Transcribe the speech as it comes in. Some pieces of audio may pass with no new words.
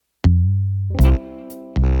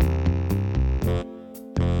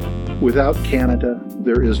Without Canada,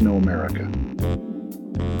 there is no America.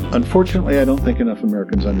 Unfortunately, I don't think enough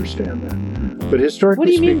Americans understand that. But historically What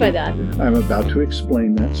do you speaking, mean by that? I'm about to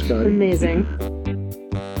explain that, Scotty. Amazing.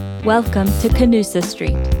 Welcome to Canusa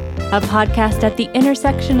Street, a podcast at the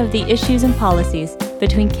intersection of the issues and policies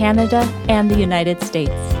between Canada and the United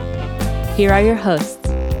States. Here are your hosts,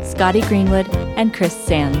 Scotty Greenwood and Chris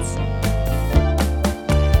Sands.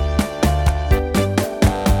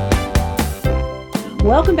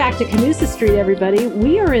 Welcome back to Canusa Street, everybody.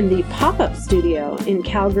 We are in the pop-up studio in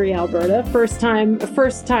Calgary, Alberta. First time for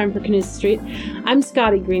Canusa Street. I'm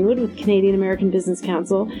Scotty Greenwood with Canadian American Business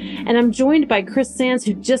Council, and I'm joined by Chris Sands,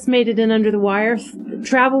 who just made it in under the wire.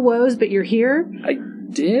 Travel woes, but you're here. I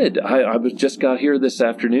did. I just got here this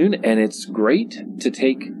afternoon, and it's great to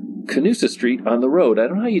take Canusa Street on the road. I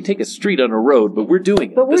don't know how you take a street on a road, but we're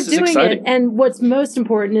doing it. But we're this doing is exciting. it, and what's most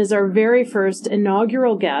important is our very first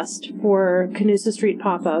inaugural guest for Canusa Street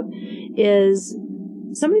Pop-Up is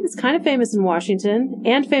somebody that's kind of famous in Washington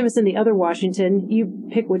and famous in the other Washington. You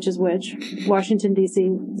pick which is which. Washington,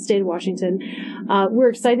 D.C., state of Washington. We're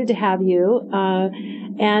excited to have you,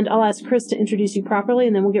 and I'll ask Chris to introduce you properly,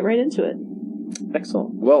 and then we'll get right into it.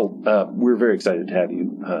 Excellent. Well, we're very excited to have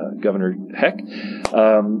you, Governor Heck.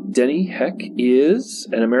 Denny Heck is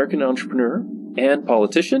an American entrepreneur and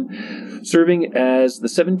politician, serving as the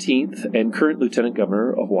 17th and current Lieutenant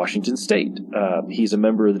Governor of Washington State. He's a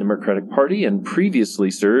member of the Democratic Party and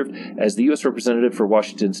previously served as the U.S. Representative for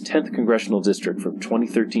Washington's 10th Congressional District from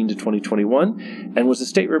 2013 to 2021, and was a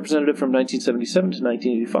state representative from 1977 to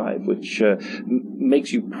 1985, which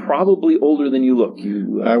makes you probably older than you look.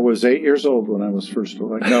 I was 8 years old when I was first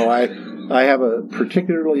elected. No, I have a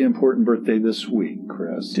particularly important birthday this week,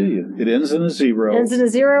 Chris. Do you? It ends in a zero. Ends in a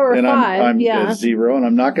 0 or and 5. I'm yeah. a 0, and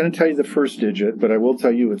I'm not going to tell you the first digit, but I will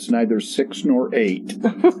tell you it's neither 6 nor 8.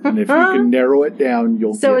 And if you can narrow it down,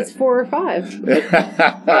 you'll So get it's 4 or 5.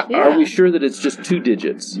 Are we sure that it's just 2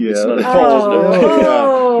 digits? Yeah. It's not a false number. Yeah.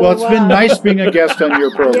 Well, it's been nice being a guest on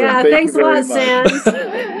your program. Yeah, Thank thanks you a very lot, much.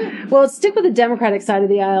 Sands. Well, stick with the Democratic side of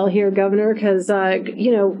the aisle here, Governor, because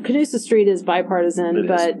Canusa Street is bipartisan,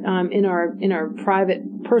 but in our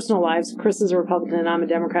private, personal lives, Chris is a Republican and I'm a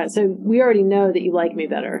Democrat, so we already know that you like me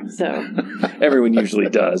better. So Everyone usually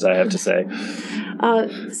does, I have to say.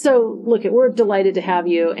 So look, we're delighted to have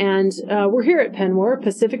you, and we're here at Penmore,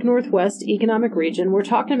 Pacific Northwest Economic Region. We're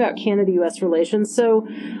talking about Canada-U.S. relations. So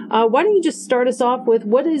why don't you just start us off with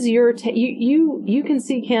what is your you can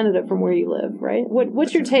see Canada from where you live, right?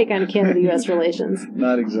 What's your take on Canada-U.S. relations?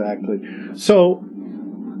 Not exactly. So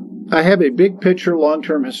I have a big picture,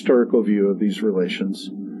 long-term historical view of these relations,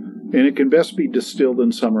 and it can best be distilled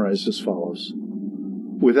and summarized as follows.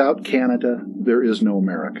 Without Canada, there is no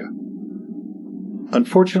America.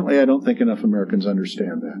 Unfortunately, I don't think enough Americans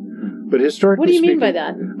understand that. But historically What do you mean speaking, by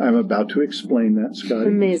that? I'm about to explain that, Scotty.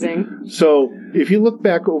 Amazing. So if you look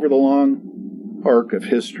back over the long arc of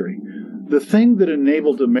history, the thing that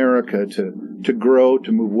enabled America to grow,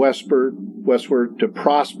 to move westward, to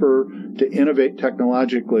prosper, to innovate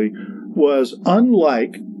technologically, was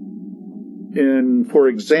unlike in, for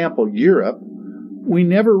example, Europe. We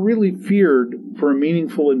never really feared for a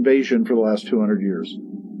meaningful invasion for the last 200 years.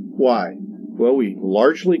 Why? Well, we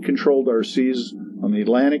largely controlled our seas on the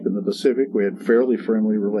Atlantic and the Pacific. We had fairly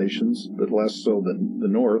friendly relations, but less so than the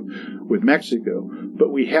North, with Mexico.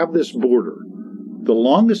 But we have this border, the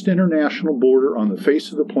longest international border on the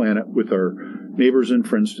face of the planet with our neighbors and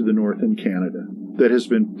friends to the north in Canada, that has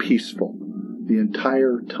been peaceful the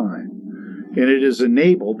entire time. And it has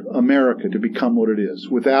enabled America to become what it is.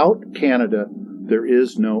 Without Canada, there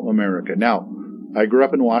is no America. Now, I grew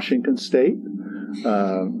up in Washington State.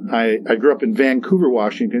 I grew up in Vancouver,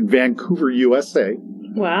 Washington, Vancouver, USA.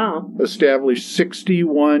 Wow. Established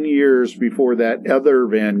 61 years before that other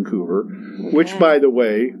Vancouver, which, by the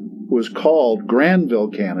way, was called Granville,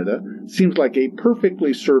 Canada. Seems like a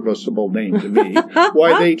perfectly serviceable name to me.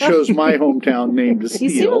 Why they chose my hometown name to steal. You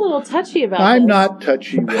seem a little touchy about I'm this. not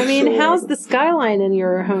touchy whatsoever. I mean, how's the skyline in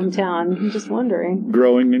your hometown? I'm just wondering.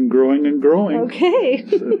 Growing and growing and growing. Okay.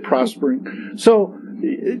 Prospering. So,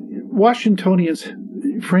 Washingtonians,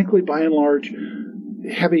 frankly, by and large,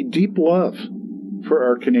 have a deep love for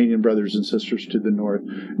our Canadian brothers and sisters to the north.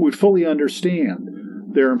 We fully understand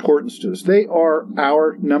their importance to us. They are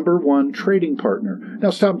our number one trading partner. Now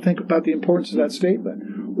stop and think about the importance of that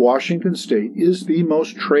statement. Washington State is the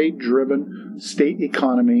most trade-driven state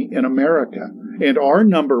economy in America, and our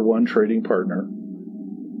number one trading partner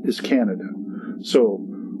is Canada. So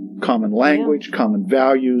common language, common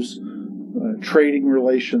values, trading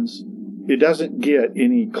relations. It doesn't get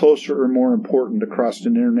any closer or more important across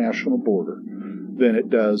an international border than it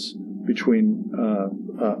does between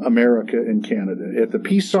America and Canada. At the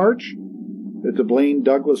Peace Arch, at the Blaine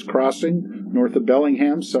Douglas Crossing, north of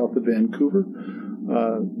Bellingham, south of Vancouver,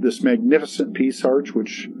 this magnificent Peace Arch,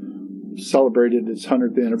 which celebrated its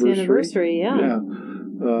 100th anniversary.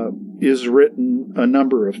 Is written a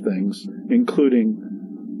number of things,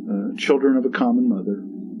 including children of a common mother,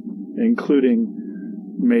 including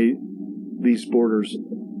may this border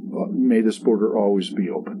always be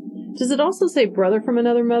open. Does it also say brother from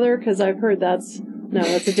another mother? Because I've heard that's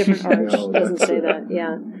a different arch. No, it doesn't say that.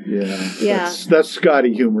 Yeah. That's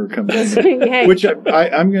Scotty humor coming in, hey. which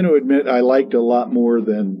I'm going to admit I liked a lot more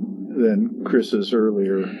than Chris's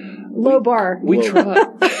earlier. Low bar. We try.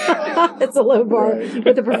 It's a low bar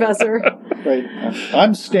with the professor. Right.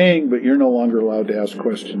 I'm staying, but you're no longer allowed to ask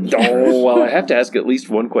questions. Oh, well, I have to ask at least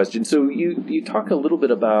one question. So you talk a little bit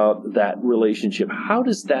about that relationship. How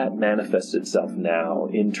does that manifest itself now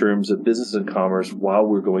in terms of business and commerce while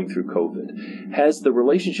we're going through COVID? Has the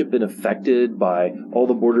relationship been affected by all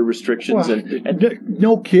the border restrictions? Well,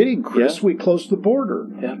 no kidding, Chris. Yeah. We closed the border.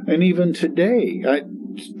 Yeah. And even today,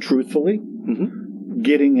 truthfully,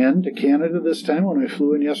 getting into Canada this time when I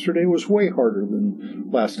flew in yesterday was way harder than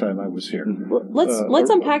last time I was here. Let's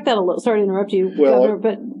unpack that a little. Sorry to interrupt you, Governor,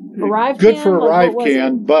 but ArriveCan, good for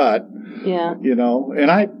ArriveCan, but yeah, and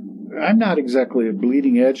I'm not exactly a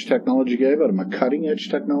bleeding edge technology guy, but I'm a cutting edge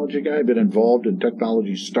technology guy. I've been involved in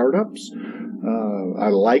technology startups. I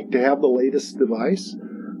like to have the latest device,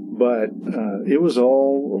 but it was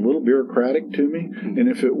all a little bureaucratic to me. And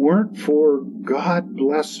if it weren't for, God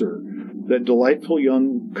bless her, that delightful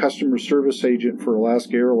young customer service agent for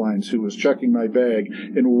Alaska Airlines who was checking my bag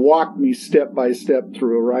and walked me step by step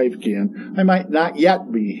through ArriveCan, I might not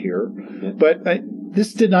yet be here. But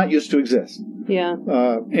this did not used to exist. Yeah.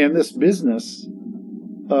 And this business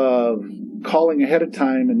of calling ahead of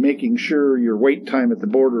time and making sure your wait time at the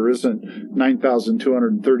border isn't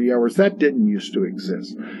 9,230 hours, that didn't used to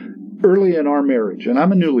exist. Early in our marriage, and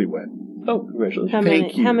I'm a newlywed. Oh,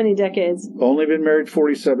 congratulations. How many decades? Only been married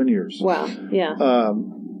 47 years. Wow, yeah.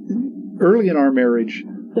 Early in our marriage...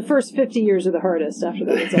 The first 50 years are the hardest. After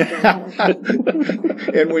that, it's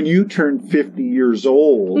okay. And when you turn 50 years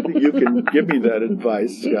old, you can give me that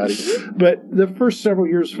advice, Scotty. But the first several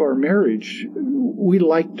years of our marriage, we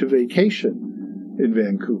liked to vacation in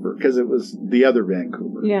Vancouver because it was the other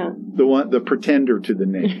Vancouver. Yeah. The pretender to the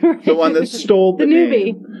name. The one that stole the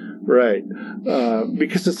newbie. Name. Right.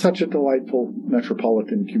 Because it's such a delightful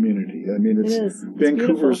metropolitan community. I mean,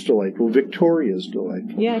 Vancouver's delightful. Victoria's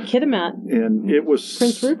delightful. Yeah, Kitimat. And it was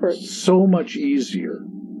Prince Rupert. So much easier.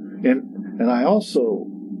 And I also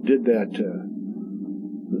did that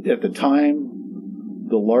at the time,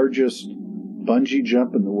 the largest bungee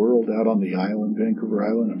jump in the world out on the island, Vancouver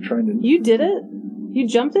Island. I'm trying to... You did it? You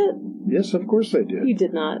jumped it? Yes, of course I did. You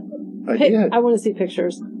did not. I did. I want to see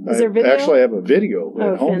pictures. Is there video? Actually, I have a video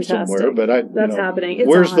at home fantastic. somewhere, but that's happening. It's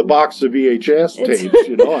where's on. the box of VHS tapes?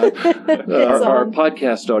 Our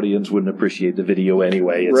podcast audience wouldn't appreciate the video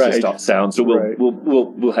anyway. It's just sound, so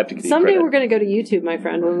we'll have to get someday. Credit. We're going to go to YouTube, my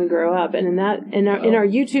friend, when we grow up, and in our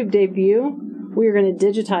YouTube debut, we are going to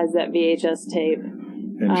digitize that VHS tape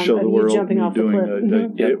and show the world jumping off the cliff.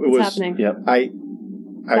 It was happening. Yep. I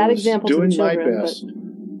was doing my best.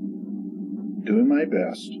 Doing my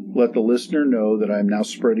best. Let the listener know that I'm now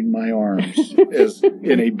spreading my arms as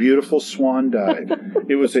in a beautiful swan dive.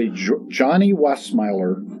 It was a Johnny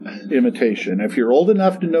Weissmuller imitation. If you're old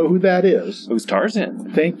enough to know who that is. It was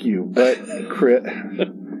Tarzan. Thank you. But,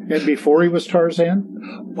 and before he was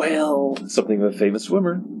Tarzan? Well, something of a famous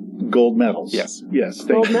swimmer. Gold medals. Yes. Yes.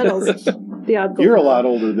 Gold medals. You're a lot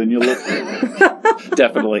older than you look like.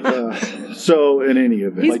 Definitely. So, in any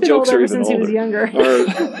event. He's been old ever since he was younger.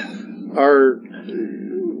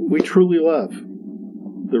 We truly love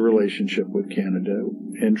the relationship with Canada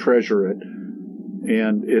and treasure it,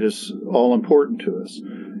 and it is all important to us.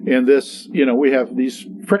 And this, we have these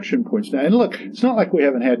friction points now. And look, it's not like we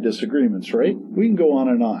haven't had disagreements, right? We can go on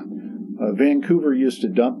and on. Vancouver used to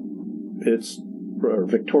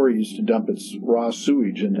Victoria used to dump its raw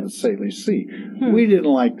sewage into the Saley Sea. We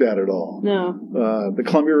didn't like that at all. No. The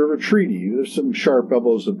Columbia River Treaty, there's some sharp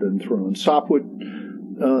elbows have been thrown. Softwood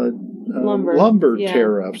lumber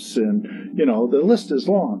tariffs, and the list is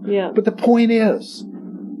long. Yeah. But the point is,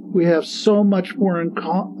 we have so much more in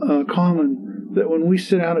common that when we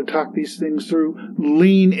sit down and talk these things through,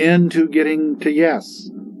 lean into getting to yes.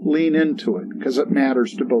 Lean into it because it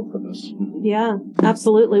matters to both of us. Yeah,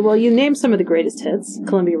 absolutely. Well, you named some of the greatest hits: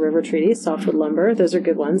 Columbia River Treaty, softwood lumber. Those are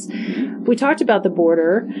good ones. We talked about the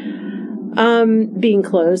border. being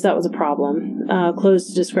closed, that was a problem. Closed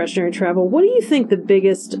to discretionary travel. What do you think the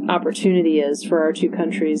biggest opportunity is for our two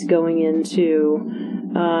countries going into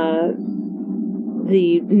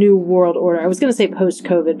the new world order? I was going to say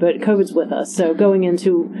post-COVID, but COVID's with us. So going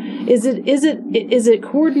into, is it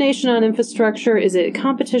coordination on infrastructure? Is it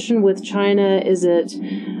competition with China? Is it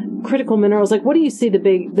critical minerals? Like, what do you see the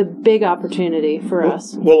big opportunity for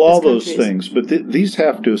us? Well, all those things, but these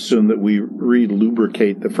have to assume that we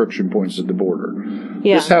re-lubricate the friction points at the border.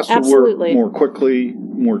 Yeah, this has to absolutely. work more quickly,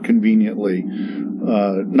 more conveniently,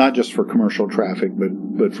 not just for commercial traffic,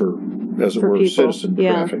 but for, as it were, people. Citizen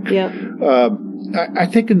traffic. Yeah. I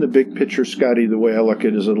think in the big picture, Scotty, the way I look at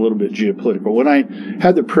it is a little bit geopolitical. When I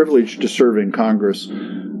had the privilege to serve in Congress,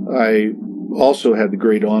 I also had the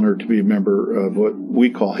great honor to be a member of what we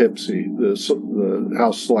call HPSI, the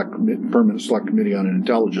House Permanent Select Committee on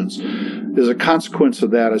Intelligence. As a consequence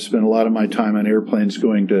of that, I spent a lot of my time on airplanes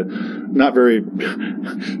going to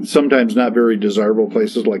sometimes not very desirable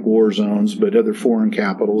places like war zones, but other foreign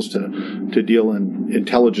capitals to deal in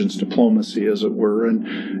intelligence diplomacy, as it were.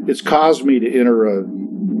 And it's caused me to enter a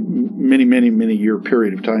many year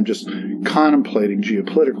period of time just contemplating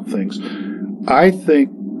geopolitical things. I think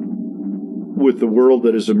with the world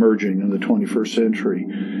that is emerging in the 21st century,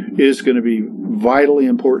 it is going to be vitally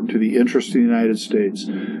important to the interest of the United States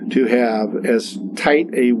to have as tight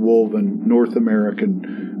a woven North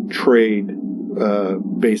American trade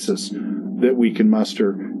basis that we can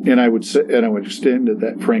muster. And I would say, and I would extend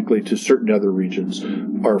that, frankly, to certain other regions,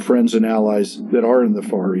 our friends and allies that are in the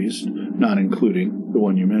Far East, not including the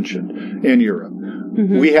one you mentioned, and Europe.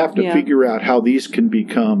 Mm-hmm. We have to figure out how these can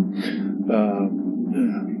become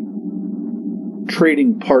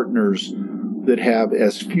trading partners that have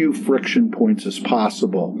as few friction points as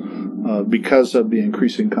possible because of the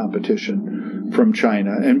increasing competition from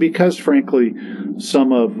China, and because, frankly,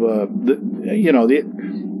 some of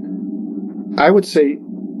I would say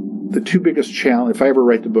the two biggest challenge, if I ever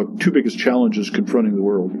write the book, two biggest challenges confronting the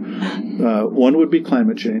world. One would be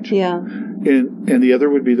climate change, and the other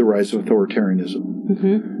would be the rise of authoritarianism.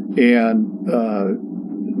 Mm-hmm.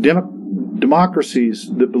 And democracies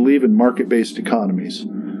that believe in market-based economies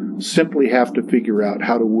simply have to figure out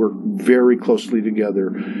how to work very closely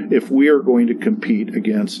together if we are going to compete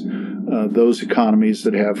against those economies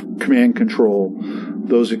that have command control,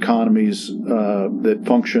 those economies that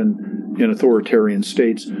function in authoritarian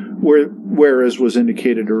states, where, as was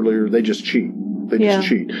indicated earlier, they just cheat. Just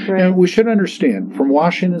cheat. Right. And we should understand, from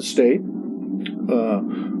Washington State,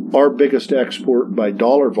 our biggest export by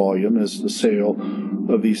dollar volume is the sale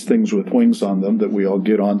of these things with wings on them that we all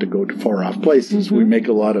get on to go to far-off places. Mm-hmm. We make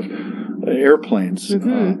a lot of airplanes.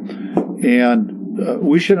 Mm-hmm. And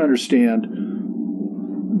we should understand,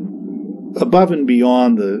 above and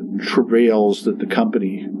beyond the travails that the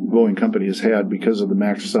Boeing company has had because of the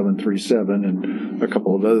MAX 737 and a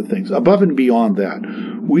couple of other things, above and beyond that,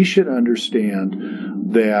 we should understand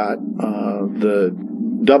that the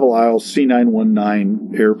double-aisle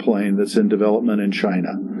C919 airplane that's in development in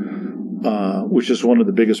China, which is one of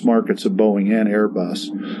the biggest markets of Boeing and Airbus,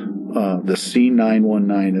 the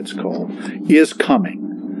C919 it's called, is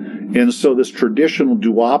coming. And so this traditional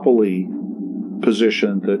duopoly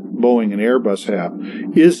position that Boeing and Airbus have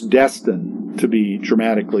is destined to be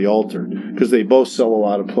dramatically altered because they both sell a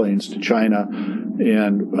lot of planes to China.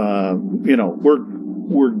 And,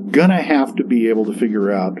 we're going to have to be able to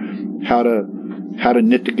figure out how to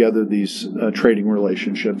knit together these trading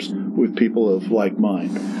relationships with people of like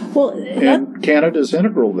mind. Well, and Canada's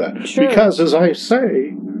integral to that. Sure. Because, as I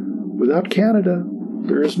say, without Canada,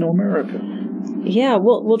 there is no America. Yeah,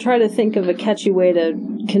 we'll try to think of a catchy way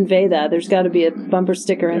to convey that. There's got to be a bumper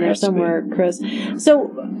sticker in there somewhere, Chris.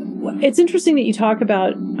 So it's interesting that you talk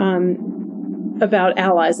about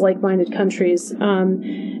allies, like-minded countries.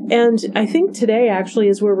 And I think today, actually,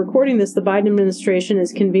 as we're recording this, the Biden administration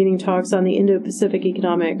is convening talks on the Indo-Pacific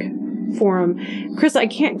Economic Forum. Chris,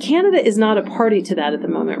 Canada is not a party to that at the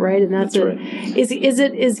moment, right? And that's right.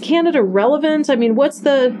 Is Canada relevant? I mean, what's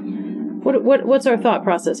our thought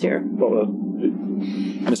process here? Well,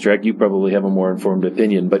 Mr. Heck, you probably have a more informed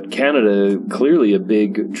opinion, but Canada, clearly a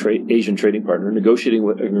big Asian trading partner, negotiating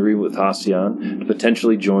an agreement with ASEAN to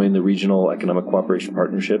potentially join the Regional Economic Cooperation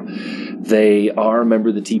Partnership. They are a member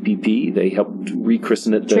of the TPP. They helped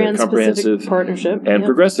rechristen it the Comprehensive Partnership and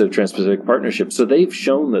Progressive Trans-Pacific Partnership. So they've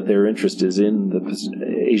shown that their interest is in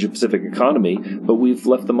the Asia-Pacific economy, but we've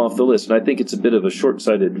left them off the list. And I think it's a bit of a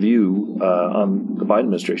short-sighted view on the Biden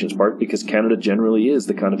administration's part, because Canada generally is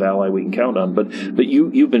the kind of ally we can count on. But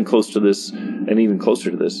you've been close to this and even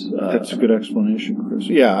closer to this. That's a good explanation, Chris.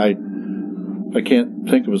 Yeah, I can't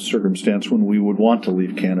think of a circumstance when we would want to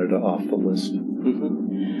leave Canada off the list.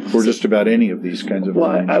 Mm-hmm. Or just about any of these kinds of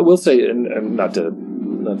things. I will say, and not to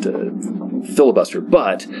filibuster,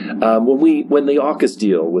 but when the AUKUS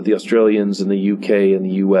deal with the Australians and the UK and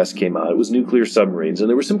the US came out, it was nuclear submarines, and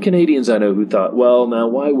there were some Canadians I know who thought, well, now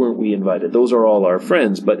why weren't we invited? Those are all our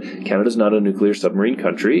friends, but Canada's not a nuclear submarine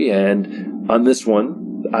country, and on this one,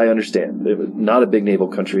 I understand. They're not a big naval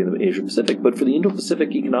country in the Asia Pacific, but for the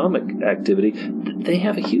Indo-Pacific economic activity, they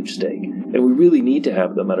have a huge stake, and we really need to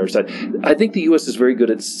have them at our side. I think the U.S. is very good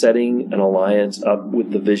at setting an alliance up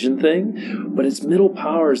with the vision thing, but it's middle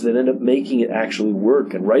powers that end up making it actually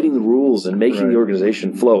work and writing the rules and making the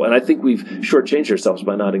organization flow. And I think we've shortchanged ourselves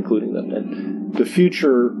by not including them. And the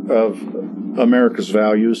future of America's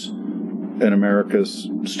values and America's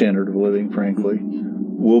standard of living, frankly,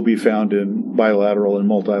 will be found in bilateral and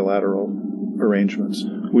multilateral arrangements.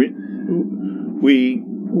 We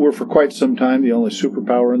were for quite some time the only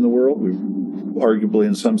superpower in the world. We arguably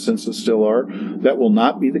in some senses still are. That will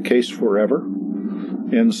not be the case forever.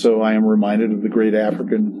 And so I am reminded of the great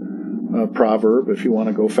African proverb, if you want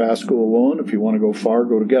to go fast, go alone. If you want to go far,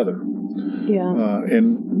 go together. Yeah.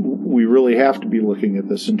 And we really have to be looking at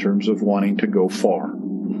this in terms of wanting to go far.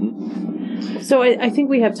 mm-hmm. So I think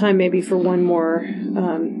we have time maybe for one more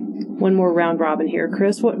round robin here.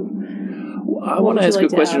 Chris, I want to ask you a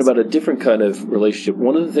question about a different kind of relationship.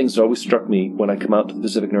 One of the things that always struck me when I come out to the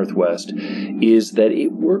Pacific Northwest is that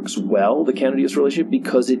it works well, the Canada-US relationship,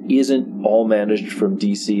 because it isn't all managed from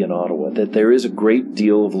D.C. and Ottawa, that there is a great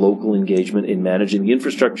deal of local engagement in managing the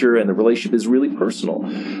infrastructure, and the relationship is really personal.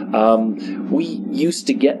 We used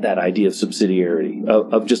to get that idea of subsidiarity,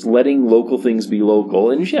 of just letting local things be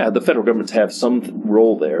local. And yeah, the federal governments have some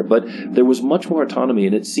role there, but there was much more autonomy.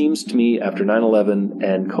 And it seems to me after 9/11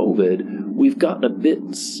 and COVID, we've gotten a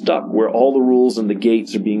bit stuck where all the rules and the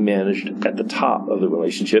gates are being managed at the top of the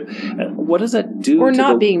relationship. And what does that do? Or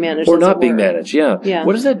not being managed. Or not being managed, yeah.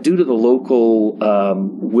 What does that do to the local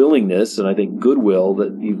willingness and I think goodwill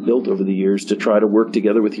that you've built over the years to try to work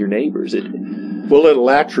together with your neighbors? Well, it'll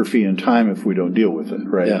atrophy in time if we don't deal with it,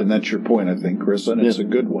 right? Yeah. And that's your point, I think, Chris, and it's a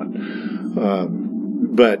good one.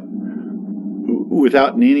 But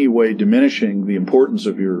without in any way diminishing the importance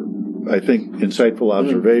of your, I think, insightful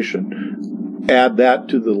observation, add that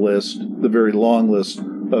to the list, the very long list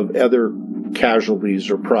of other casualties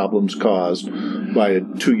or problems caused by a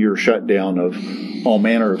 2-year shutdown of all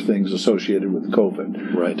manner of things associated with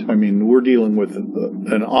COVID. Right. I mean, we're dealing with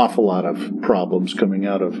an awful lot of problems coming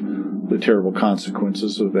out of the terrible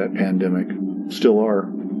consequences of that pandemic. Still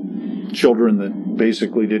are. Children that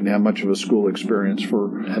basically didn't have much of a school experience for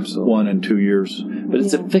 1 and 2 years. But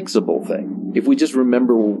it's a fixable thing. If we just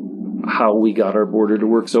remember how we got our border to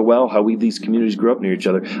work so well, how these communities grew up near each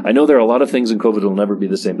other. I know there are a lot of things in COVID that will never be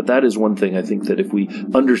the same, but that is one thing I think that if we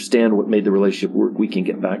understand what made the relationship work, we can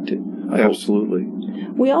get back to. Absolutely.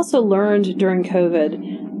 We also learned during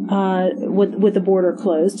COVID, with the border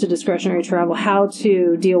closed to discretionary travel, how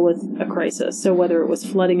to deal with a crisis. So whether it was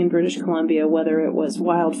flooding in British Columbia, whether it was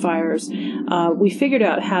wildfires, we figured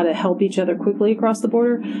out how to help each other quickly across the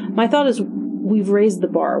border. My thought is we've raised the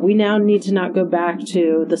bar. We now need to not go back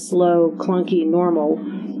to the slow, clunky, normal.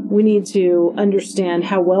 We need to understand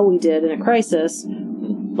how well we did in a crisis,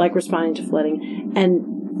 like responding to flooding, and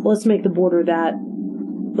let's make the border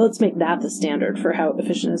let's make that the standard for how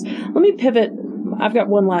efficient it is. Let me pivot. I've got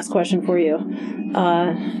one last question for you.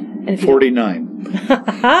 And if 49.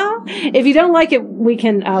 If you don't like it, we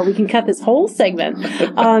can cut this whole segment.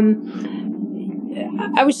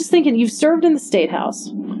 I was just thinking, you've served in the State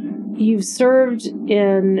House. You've served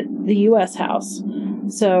in the U.S. House.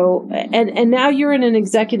 So, and now you're in the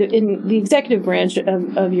executive branch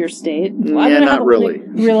of your state. Not really.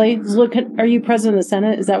 Really? Are you president of the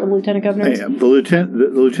Senate? Is that what lieutenant governor is? I am. The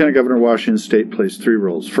lieutenant governor of Washington State plays 3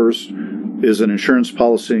 roles. First is an insurance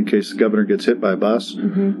policy in case the governor gets hit by a bus,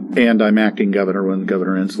 and I'm acting governor when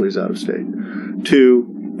Governor Inslee's out of state. 2,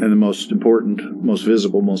 and the most important, most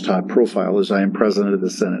visible, most high profile, is I am president of the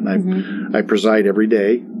Senate, and I preside every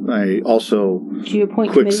day. I also do you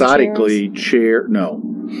appoint quixotically chair. No.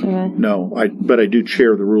 Okay. No, but I do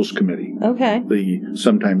chair the Rules Committee. Okay. The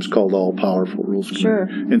sometimes called all-powerful Rules Committee. Sure.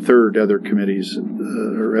 And third, other committees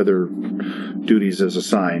or other duties as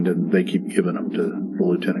assigned, and they keep giving them to the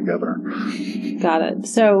lieutenant governor. Got it.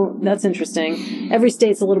 So that's interesting. Every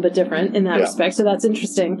state's a little bit different in that respect, so that's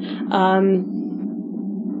interesting.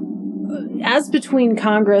 As between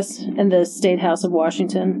Congress and the State House of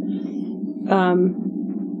Washington,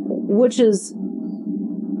 which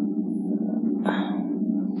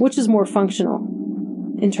is more functional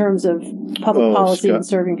in terms of public policy and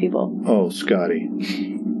serving people? Oh, Scotty.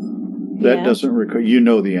 That doesn't require. You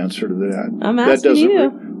know the answer to that. I'm asking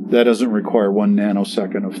you. That doesn't require 1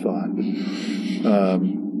 nanosecond of thought.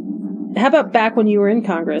 How about back when you were in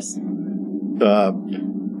Congress?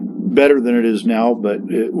 Better than it is now, but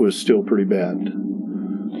it was still pretty bad.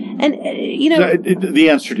 And, the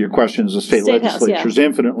answer to your question is the state legislature is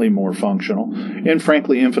infinitely more functional and,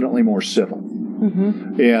 frankly, infinitely more civil.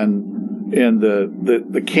 Mm-hmm. And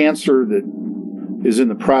the cancer that is in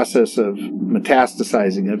the process of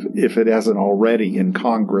metastasizing, if it hasn't already in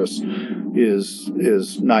Congress,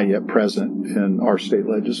 is not yet present in our state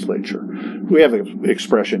legislature. We have an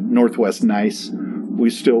expression, Northwest nice.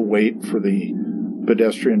 We still wait for the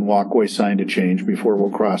pedestrian walkway sign to change before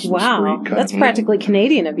we'll cross the street. Wow, that's practically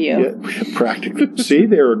Canadian of you. Yeah, practically. See,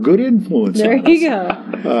 they're a good influence. There on you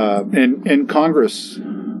us. go. And Congress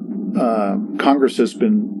has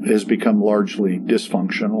become largely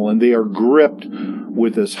dysfunctional, and they are gripped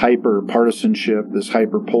with this hyper partisanship, this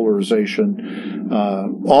hyper polarization,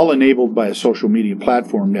 all enabled by a social media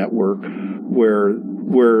platform network,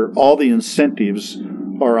 where all the incentives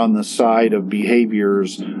are on the side of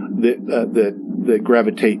behaviors that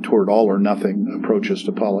gravitate toward all or nothing approaches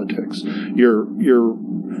to politics. Your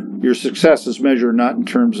success is measured not in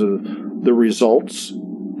terms of the results,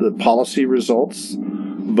 the policy results,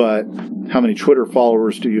 but how many Twitter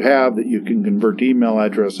followers do you have that you can convert to email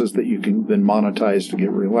addresses that you can then monetize to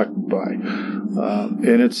get reelected by?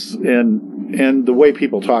 And the way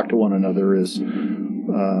people talk to one another is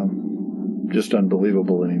just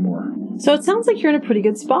unbelievable anymore. So it sounds like you're in a pretty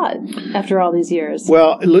good spot after all these years.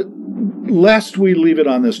 Well, lest we leave it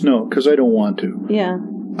on this note, because I don't want to. Yeah.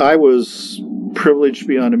 I was privileged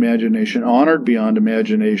beyond imagination, honored beyond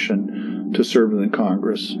imagination to serve in the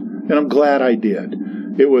Congress. And I'm glad I did.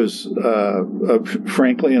 It was,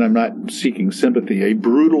 frankly, and I'm not seeking sympathy, a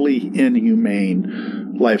brutally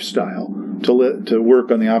inhumane lifestyle. To work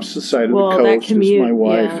on the opposite side of the coast as my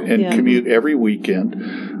wife commute every weekend,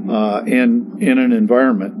 and in an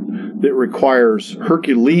environment that requires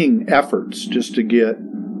Herculean efforts just to get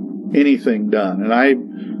anything done. And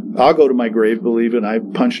I'll go to my grave believing I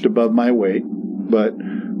punched above my weight, but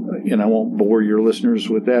I won't bore your listeners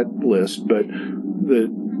with that list. But the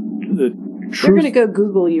truth. They're going to go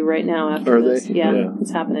Google you right now after this. They? Yeah, it's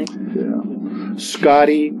happening. Yeah.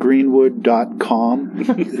 ScottyGreenwood.com.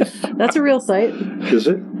 That's a real site. Is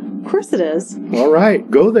it? Of course it is. All right,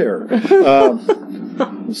 go there.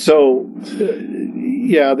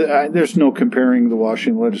 There's no comparing the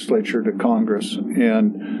Washington legislature to Congress.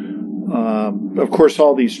 And, of course,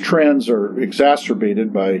 all these trends are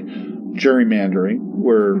exacerbated by gerrymandering,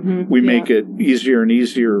 where we make it easier and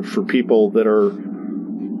easier for people that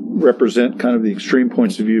represent kind of the extreme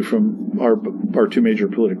points of view from our two major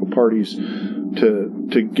political parties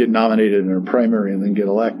to get nominated in a primary and then get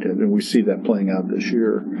elected, and we see that playing out this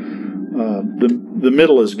year. The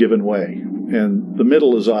middle has given way, and the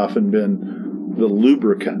middle has often been the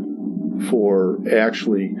lubricant for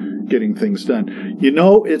actually getting things done.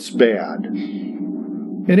 It's bad,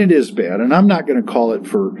 and it is bad, and I'm not going to call it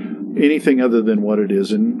for anything other than what it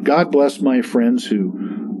is. And God bless my friends who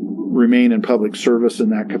remain in public service in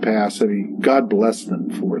that capacity. God bless them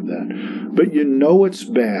for that. But it's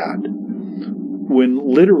bad when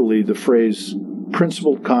literally the phrase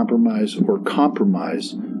principled compromise or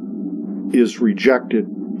compromise is rejected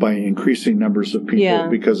by increasing numbers of people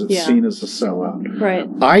because it's seen as a sellout. Right.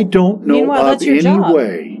 I don't know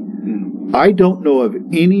of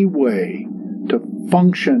any way to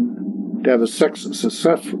function, to have a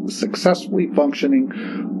successfully functioning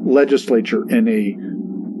legislature in a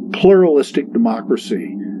pluralistic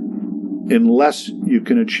democracy unless you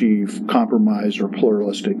can achieve compromise or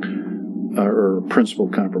pluralistic or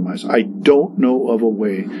principled compromise. I don't know of a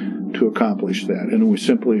way to accomplish that, and we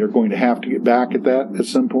simply are going to have to get back at that at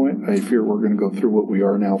some point. I fear we're going to go through what we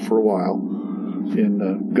are now for a while,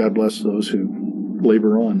 and God bless those who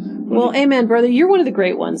labor on. Well, amen, brother. You're one of the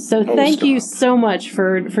great ones. So thank you so much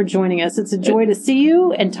for joining us. It's a joy to see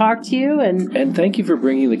you and talk to you. And thank you for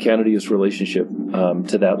bringing the Canada-US relationship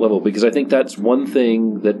to that level, because I think that's one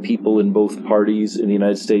thing that people in both parties in the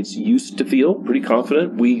United States used to feel pretty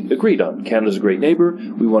confident. We agreed on. Canada's a great neighbor.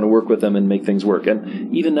 We want to work with them and make things work.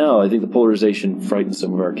 And even now, I think the polarization frightens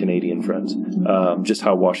some of our Canadian friends, just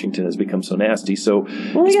how Washington has become so nasty. So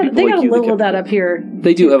they got a little of that up here.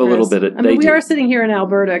 They do have a little bit. We are sitting here in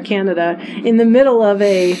Alberta, Canada, in the middle of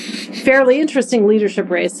a fairly interesting leadership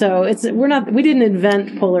race. So we didn't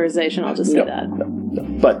invent polarization. I'll just say that.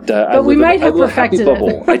 But we might have perfected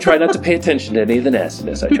it. I try not to pay attention to any of the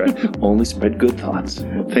nastiness. I try to only spread good thoughts.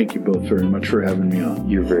 Well, thank you both very much for having me on.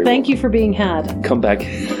 You're very Thank you for being had. Come back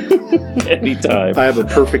anytime. I have a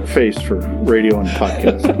perfect face for radio and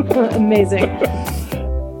podcast. Amazing.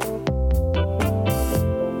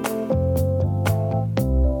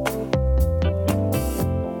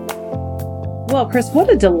 Well, Chris, what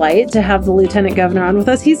a delight to have the Lieutenant Governor on with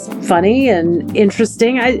us. He's funny and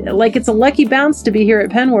interesting. It's a lucky bounce to be here at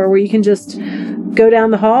Penwar, where you can just go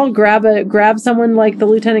down the hall, grab someone like the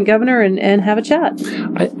Lieutenant Governor and have a chat.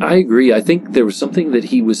 I agree. I think there was something that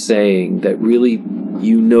he was saying that really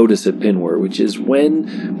you notice at Penwar, which is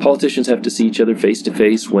when politicians have to see each other face to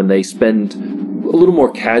face, when they spend a little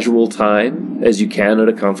more casual time as you can at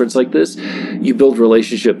a conference like this, you build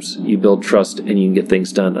relationships, you build trust, and you can get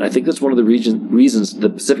things done. I think that's one of the reasons the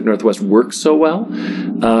Pacific Northwest works so well.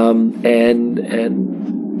 And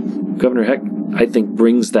Governor Heck, I think,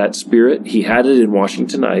 brings that spirit. He had it in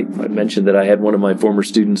Washington. I mentioned that I had one of my former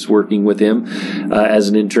students working with him as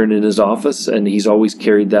an intern in his office, and he's always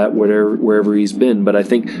carried that wherever he's been. But I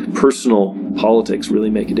think personal politics really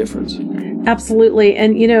make a difference. Absolutely.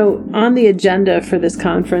 And, on the agenda for this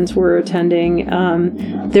conference we're attending,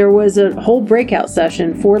 there was a whole breakout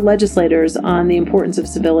session for legislators on the importance of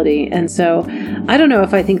civility. And so I don't know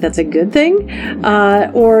if I think that's a good thing,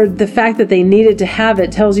 or the fact that they needed to have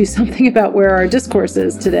it tells you something about where our discourse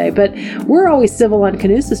is today. But we're always civil on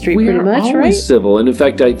Canusa Street, pretty much, right? We are always civil. And in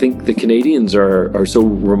fact, I think the Canadians are so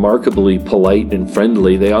remarkably polite and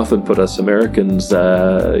friendly. They often put us Americans,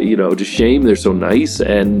 to shame. They're so nice.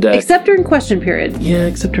 And except during question period. Yeah,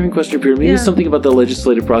 except during question period. Maybe it's something about the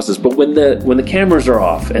legislative process. But when the cameras are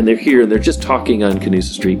off and they're here and they're just talking on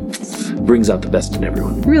Canusa Street, brings out the best in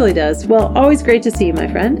everyone. It really does. Well, always great to see you, my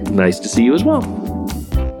friend. Nice to see you as well.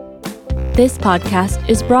 This podcast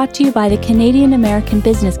is brought to you by the Canadian American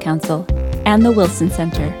Business Council and the Wilson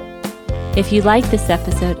Center. If you like this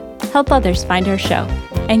episode, help others find our show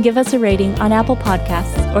and give us a rating on Apple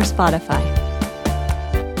Podcasts or Spotify.